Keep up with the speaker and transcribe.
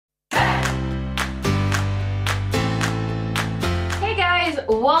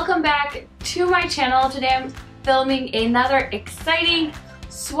welcome back to my channel. Today I'm filming another exciting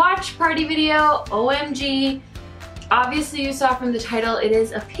swatch party video. OMG. Obviously you saw from the title, it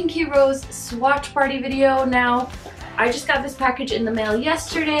is a Pinky Rose swatch party video. Now, I just got this package in the mail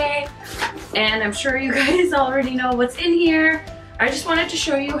yesterday, and I'm sure you guys already know what's in here. I just wanted to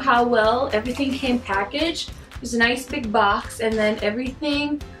show you how well everything came packaged. It was a nice big box, and then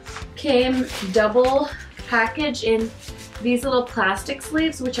everything came double packaged in these little plastic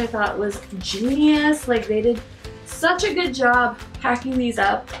sleeves, which I thought was genius. Like, they did such a good job packing these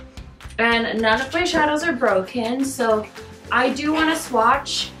up, and none of my shadows are broken. So I do want to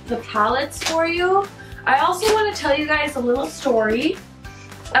swatch the palettes for you. I also want to tell you guys a little story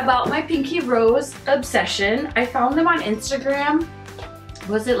about my Pinky Rose obsession. I found them on Instagram,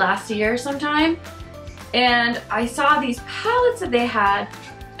 was it last year sometime? And I saw these palettes that they had,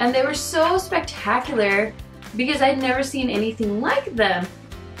 and they were so spectacular because I'd never seen anything like them.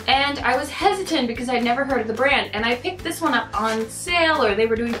 And I was hesitant because I'd never heard of the brand. And I picked this one up on sale, or they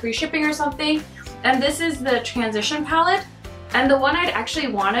were doing free shipping or something. And this is the Transition palette. And the one I'd actually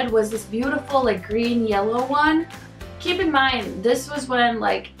wanted was this beautiful like green yellow one. Keep in mind, this was when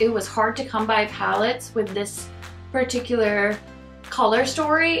like it was hard to come by palettes with this particular color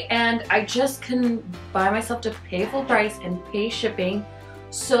story, and I just couldn't buy myself to pay full price and pay shipping.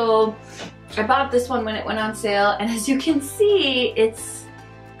 So I bought this one when it went on sale, and as you can see, it's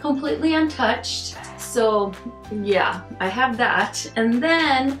completely untouched. So yeah, I have that. And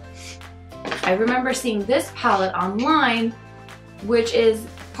then I remember seeing this palette online, which is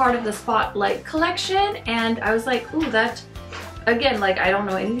part of the Spotlight collection, and I was like, ooh, that, again, like, I don't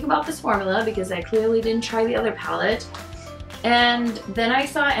know anything about this formula because I clearly didn't try the other palette. And then I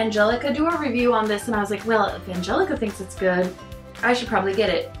saw Angelica do a review on this, and I was like, well, if Angelica thinks it's good, I should probably get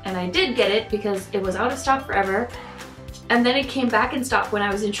it. And I did get it because it was out of stock forever. And then it came back in stock when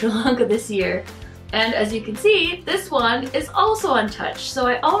I was in Sri Lanka this year. And as you can see, this one is also untouched. So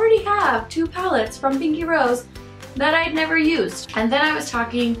I already have two palettes from Pinky Rose that I'd never used. And then I was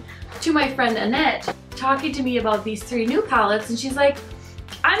talking to my friend Annette, talking to me about these three new palettes, and she's like,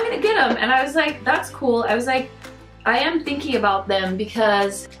 I'm gonna get them. And I was like, that's cool. I was like, I am thinking about them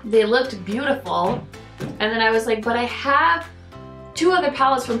because they looked beautiful. And then I was like, but I have two other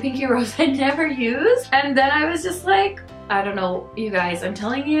palettes from Pinky Rose I never used. And then I was just like, I don't know, you guys, I'm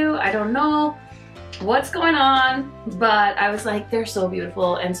telling you, I don't know what's going on, but I was like, they're so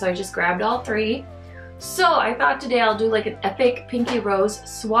beautiful. And so I just grabbed all three. So I thought today I'll do like an epic Pinky Rose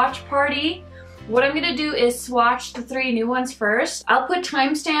swatch party. What I'm gonna do is swatch the three new ones first. I'll put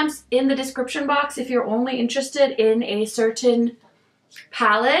timestamps in the description box if you're only interested in a certain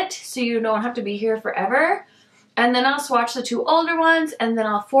palette, so you don't have to be here forever. And then I'll swatch the two older ones, and then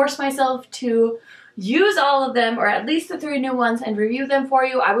I'll force myself to use all of them, or at least the three new ones, and review them for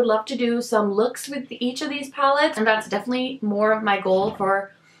you. I would love to do some looks with each of these palettes, and that's definitely more of my goal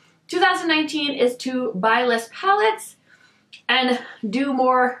for 2019, is to buy less palettes and do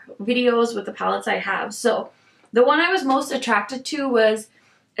more videos with the palettes I have. So the one I was most attracted to was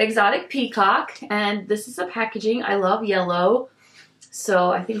Exotic Peacock, and this is the packaging. I love yellow,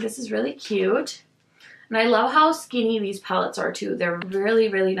 so I think this is really cute. And I love how skinny these palettes are too. They're really,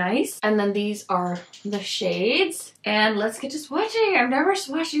 really nice. And then these are the shades. And let's get to swatching. I've never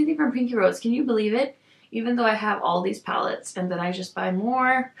swatched anything from Pinky Rose. Can you believe it? Even though I have all these palettes, and then I just buy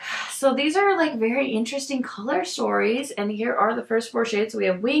more. So these are like very interesting color stories. And here are the first four shades. So we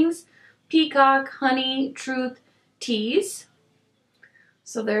have Wings, Peacock, Honey, Truth, Tease.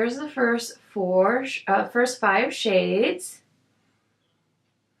 So there's the first five shades.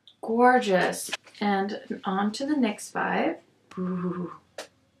 Gorgeous. And on to the next five. Ooh.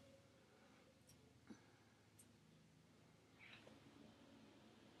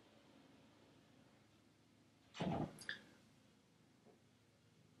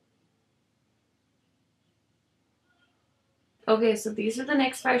 Okay, so these are the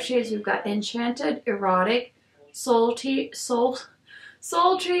next five shades. We've got Enchanted, Erotic, Sultry,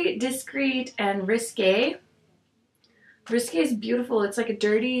 Discreet, and Risque. Risque is beautiful. It's like a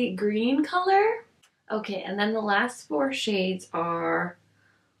dirty green color. Okay, and then the last four shades are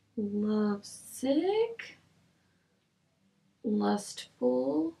Lovesick,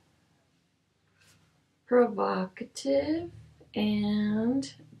 Lustful, Provocative,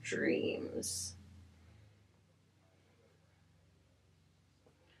 and Dreams.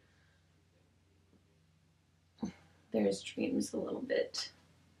 There's Dreams a little bit.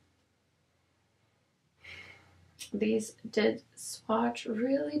 These did swatch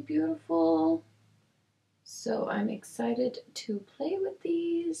really beautiful. So I'm excited to play with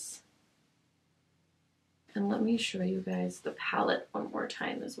these. And let let me show you guys the palette one more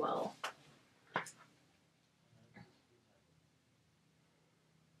time as well.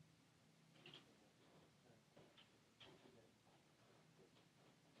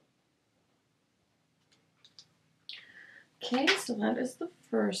 Okay, so that is the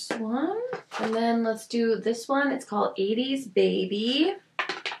first one. And then let's do this one. It's called 80s Baby.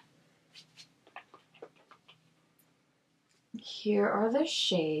 Here are the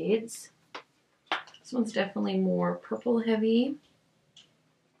shades. This one's definitely more purple heavy.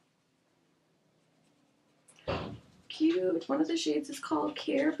 Cute. One of the shades is called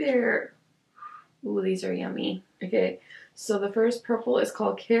Care Bear. Ooh, these are yummy. Okay, so the first purple is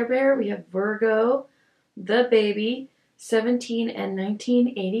called Care Bear. We have Virgo, The Baby, 17 and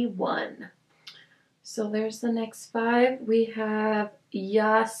 1981. So there's the next 5. We have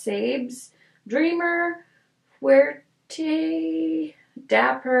Ya Sabes, Dreamer, Fuerte,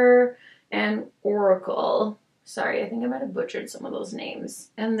 Dapper, and Oracle. Sorry, I think I might have butchered some of those names.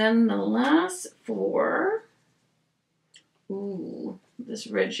 And then the last 4. Ooh, this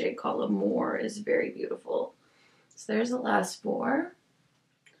red shade called Amore is very beautiful. So there's the last 4.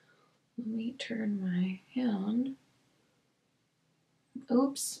 Let me turn my hand.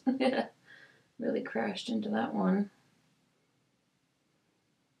 Oops, really crashed into that one.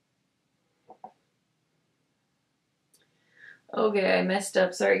 Okay, I messed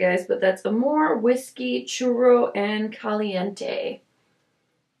up, sorry guys, but that's Amore, Whiskey, Churro, and Caliente.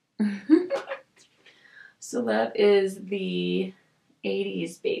 So that is the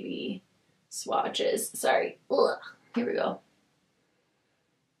 80s Baby swatches. Sorry. Ugh. Here we go.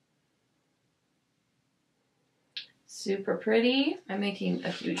 Super pretty. I'm making a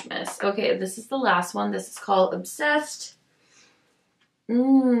huge mess. Okay, this is the last one. This is called Obsessed.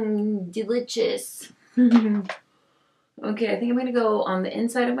 Delicious. Okay, I think I'm going to go on the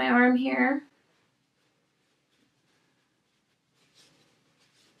inside of my arm here.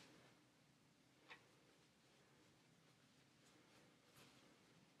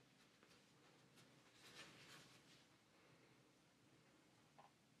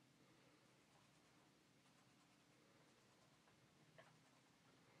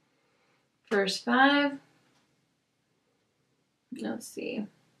 First 5. Let's see.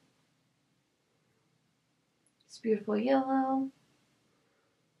 It's beautiful yellow.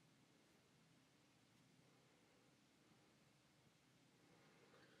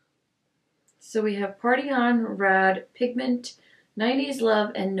 So we have Party On, Rad, Pigment, 90s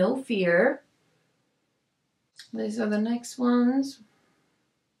Love, and No Fear. These are the next ones.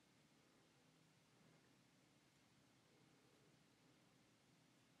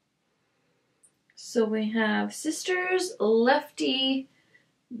 So we have Sisters, Lefty,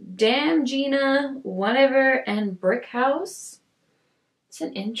 Damn Gina, Whatever, and Brick House. It's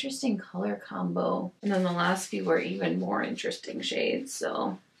an interesting color combo. And then the last few were even more interesting shades,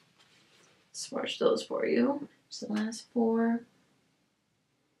 so swatch those for you. So the last 4.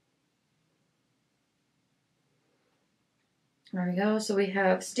 There we go. So we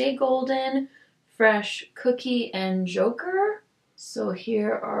have Stay Golden, Fresh, Cookie, and Joker. So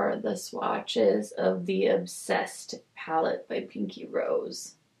here are the swatches of the Obsessed palette by Pinky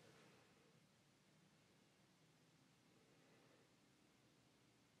Rose.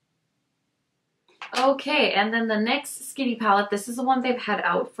 Okay, and then the next Skinny palette, this is the one they've had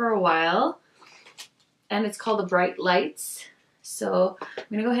out for a while, and it's called the Bright Lights. So I'm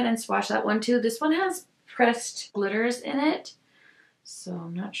gonna go ahead and swatch that one too. This one has pressed glitters in it, so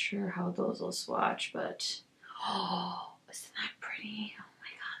I'm not sure how those will swatch, but oh, isn't that pretty? Oh my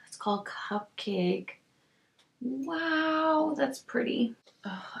god, that's called Cupcake. Wow, that's pretty.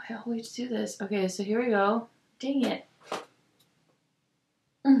 Oh, I always do this. Okay, so here we go. Dang it.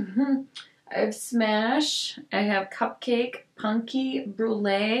 I have Smash, I have Cupcake, Punky,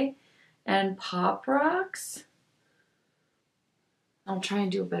 Brulee, and Pop Rocks. I'll try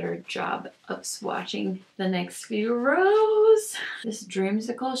and do a better job of swatching the next few rows. This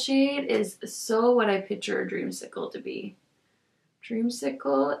Dreamsicle shade is so what I picture a dreamsicle to be.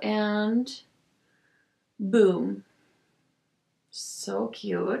 Dreamsicle and Boom. So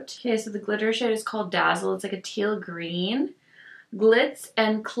cute. Okay, so the glitter shade is called Dazzle. It's like a teal green. Glitz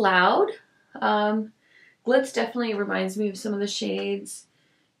and Cloud. Glitz definitely reminds me of some of the shades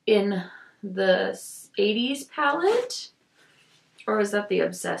in the 80s palette. Or is that the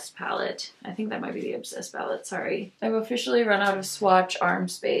Obsessed palette? I think that might be the Obsessed palette, sorry. I've officially run out of swatch arm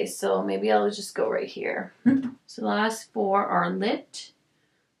space, so maybe I'll just go right here. So the last 4 are Lit,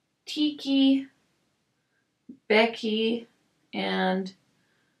 Tiki, Becky, and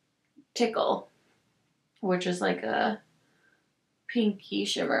Tickle, which is like a pinky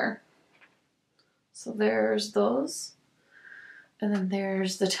shimmer. So there's those. And then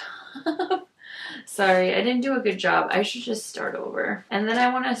there's the top. Sorry, I didn't do a good job. I should just start over. And then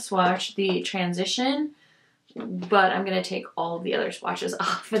I want to swatch the transition, but I'm going to take all of the other swatches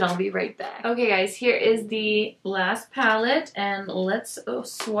off and I'll be right back. Okay guys, here is the last palette and let's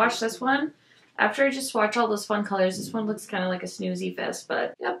swatch this one. After I just swatch all those fun colors, this one looks kind of like a snoozy fest,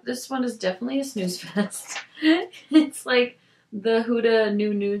 but yep, this one is definitely a snooze fest. It's like the Huda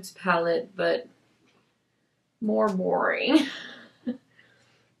New Nudes palette, but more boring.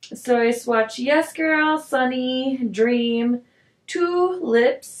 So I swatched Yes Girl, Sunny, Dream, Two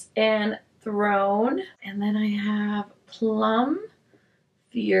Lips, and Throne. And then I have Plum,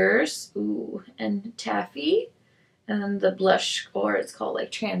 Fierce, ooh, and Taffy. And then the blush, or it's called like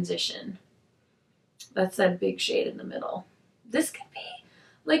Transition. That's that big shade in the middle. This could be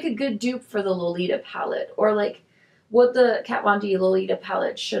like a good dupe for the Lolita palette, or like what the Kat Von D Lolita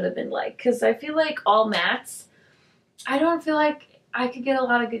palette should have been like. Because I feel like all mattes, I don't feel like I could get a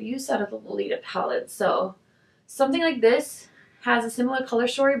lot of good use out of the Lolita palette. So something like this has a similar color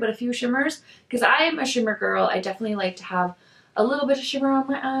story but a few shimmers. Because I am a shimmer girl. I definitely like to have a little bit of shimmer on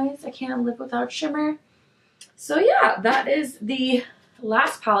my eyes. I can't live without shimmer. So yeah, that is the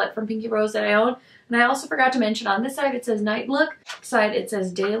last palette from Pinky Rose that I own. And I also forgot to mention on this side it says Night Look, side it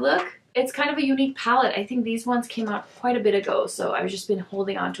says Day Look. It's kind of a unique palette. I think these ones came out quite a bit ago, so I've just been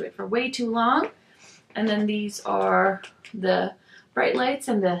holding on to it for way too long. And then these are the Bright Lights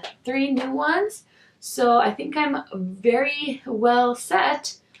and the 3 new ones. So I think I'm very well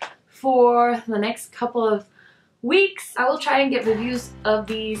set for the next couple of weeks. I will try and get reviews of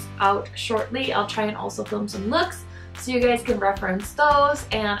these out shortly. I'll try and also film some looks so you guys can reference those.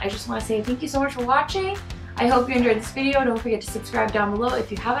 And I just want to say thank you so much for watching. I hope you enjoyed this video. Don't forget to subscribe down below if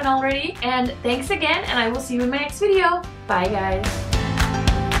you haven't already. And thanks again, and I will see you in my next video. Bye guys.